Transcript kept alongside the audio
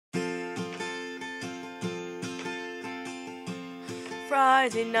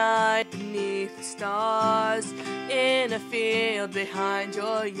Friday night beneath the stars, in a field behind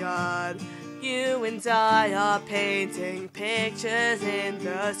your yard, you and I are painting pictures in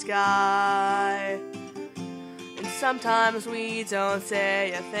the sky. And sometimes we don't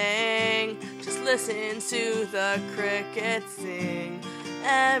say a thing, just listen to the crickets sing.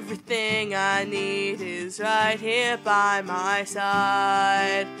 Everything I need is right here by my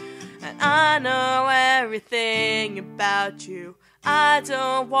side. And I know everything about you. I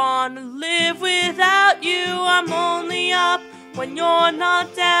don't want to live without you. I'm only up when you're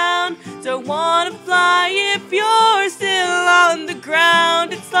not down. Don't want to fly if you're still on the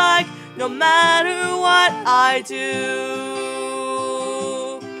ground. It's like no matter what I do,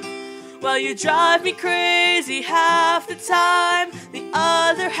 well, you drive me crazy half the time. The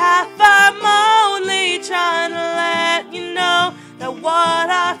other half I'm only trying to let you know that what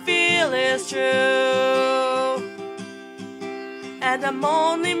I feel is true. And I'm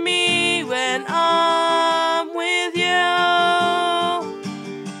only me when I'm with you.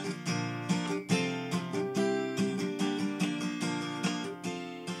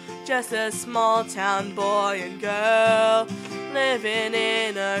 Just a small town boy and girl, living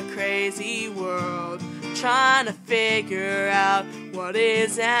in a crazy world, trying to figure out what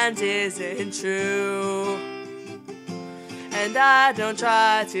is and isn't true. And I don't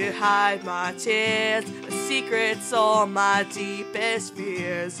try to hide my tears, the secrets all my deepest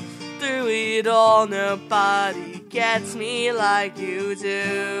fears. Through it all, nobody gets me like you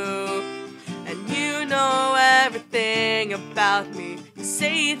do. And you know everything about me. You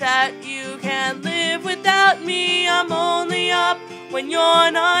say that you can't live without me. I'm only up when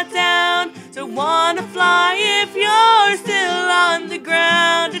you're not down. Don't wanna fly if you're still on the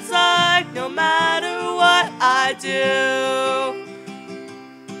ground. It's like no matter what I do,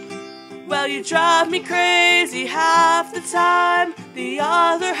 well, you drive me crazy half the time. The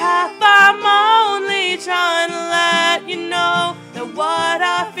other half I'm only trying to let you know that what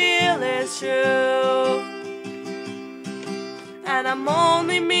I feel is true. And I'm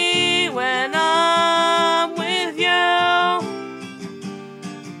only me when I'm with you.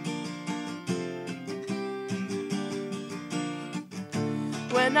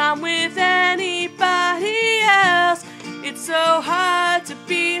 When I'm with anybody else, it's so hard to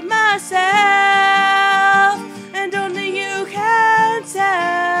be myself. And only you can tell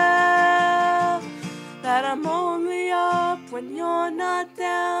that I'm only up when you're not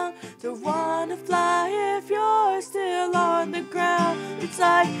down. Don't wanna fly if you're still on the ground. It's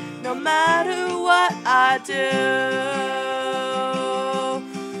like no matter what I do,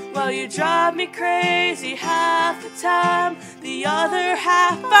 well, you drive me crazy half the time. The other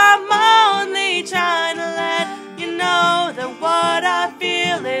half I'm only trying to let you know that what I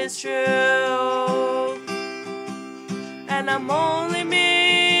feel is true. And I'm only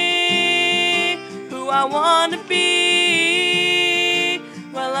me, who I wanna be.